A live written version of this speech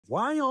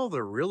why all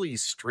the really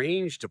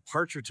strange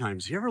departure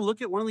times? You ever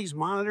look at one of these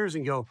monitors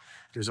and go,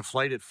 there's a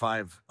flight at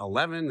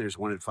 5:11, there's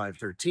one at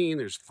 5:13,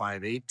 there's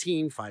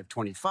 5:18,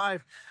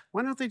 5:25.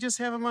 Why don't they just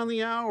have them on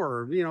the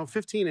hour,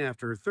 15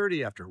 after,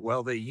 30 after?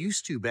 Well, they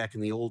used to back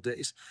in the old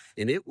days,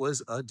 and it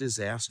was a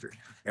disaster.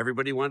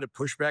 Everybody wanted to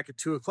push back at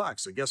 2 o'clock.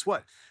 So guess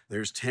what?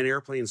 There's 10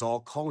 airplanes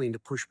all calling to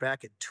push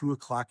back at 2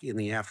 o'clock in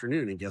the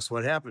afternoon. And guess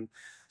what happened?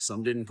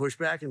 Some didn't push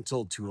back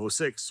until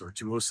 2:06 or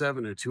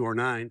 2:07 or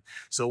 2:09.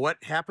 So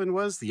what happened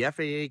was the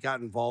FAA got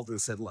involved and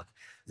said, look,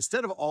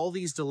 instead of all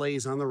these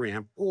delays on the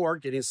ramp or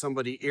getting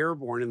somebody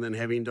airborne and then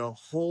having to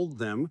hold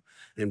them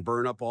and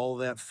burn up all of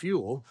that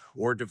fuel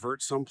or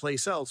divert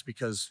someplace else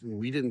because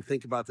we didn't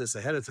think about this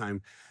ahead of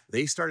time,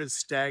 they started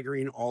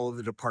staggering all of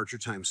the departure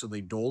times. So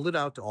they doled it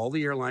out to all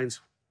the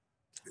airlines.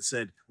 It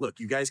said, look,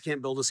 you guys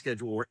can't build a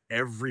schedule where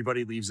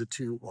everybody leaves at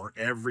 2 or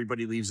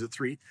everybody leaves at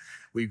 3.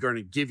 We're going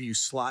to give you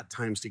slot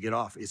times to get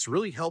off. It's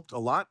really helped a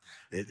lot.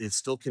 It's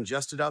still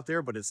congested out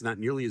there, but it's not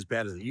nearly as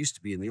bad as it used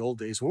to be in the old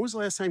days. When was the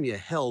last time you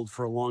held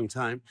for a long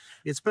time?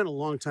 It's been a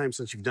long time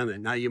since you've done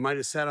that. Now, you might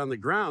have sat on the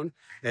ground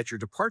at your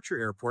departure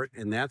airport,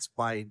 and that's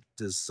by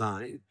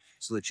design,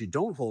 so that you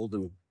don't hold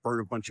and burn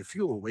a bunch of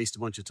fuel and waste a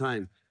bunch of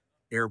time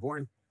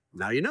airborne.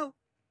 Now you know.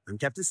 I'm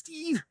Captain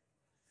Steve.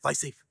 Fly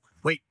safe.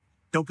 Wait.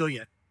 Don't go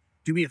yet.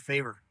 Do me a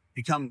favor.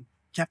 Become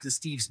Captain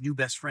Steve's new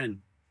best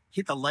friend.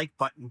 Hit the like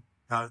button,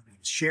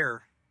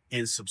 share,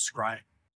 and subscribe.